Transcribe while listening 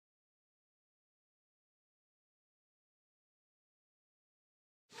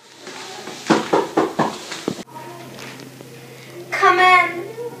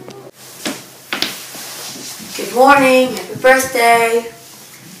Good morning, happy birthday.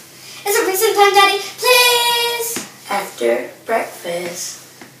 Is it recent time, Daddy? Please! After breakfast.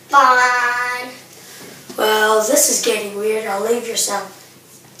 Fine. Well, this is getting weird. I'll leave yourself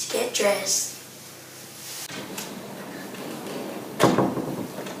to get dressed.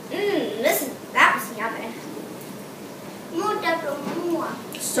 That was yummy. More, Deborah, more.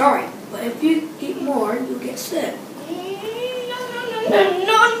 Sorry, but if you eat more, you'll get sick. No.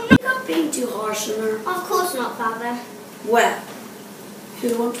 Not being too harsh on her. Of course not, Father. Well,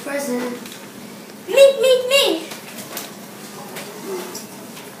 who wants present? Me.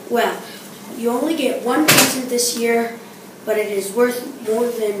 Well, you only get one present this year, but it is worth more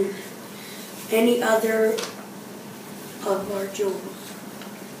than any other of our jewels.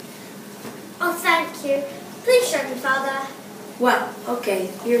 Oh, thank you. Please show me, Father. Well, okay,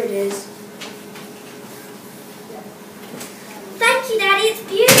 here it is. Thank you, Daddy. It's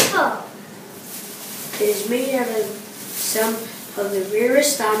beautiful. It is made out of some of the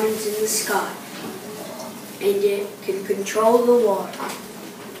rarest diamonds in the sky, and it can control the water.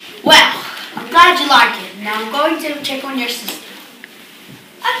 Well, I'm glad you like it. Now I'm going to check on your sister.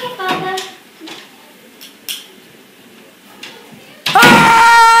 Okay, Father.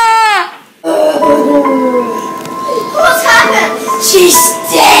 What's happened? She's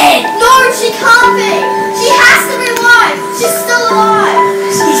dead! No, she can't be. She has to be alive. She's still alive.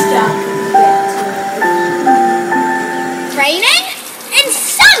 She's done. Raining? In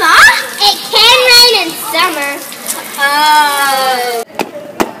summer? It can rain in summer.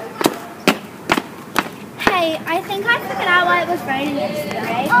 Hey, I think I figured out why it was raining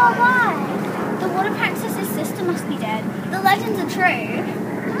yesterday. Oh, why? The water princess's sister must be dead. The legends are true.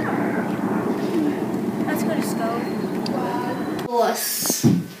 Let's go to school.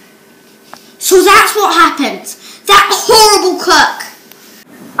 So that's what happened. That horrible cook.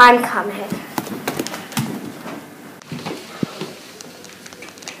 I'm coming.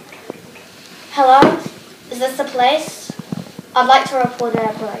 Hello? Is this the place? I'd like to report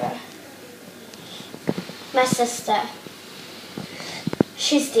a murder. My sister.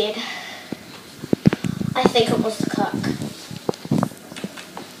 She's dead. I think it was the cook.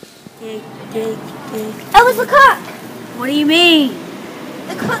 It was the cook! What do you mean?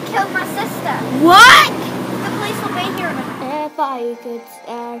 The cook killed my sister. What? The police will be here in a minute. If I could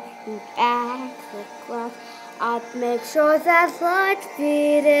stand back the clock, I'd make sure that light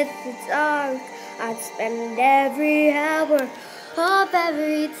faded the dark. I'd spend every hour of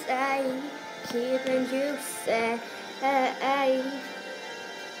every day keeping you safe. I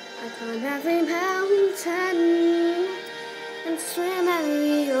climb every mountain and swim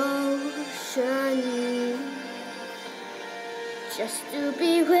every ocean just to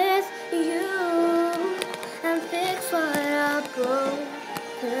be with you and fix what I've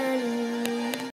broken.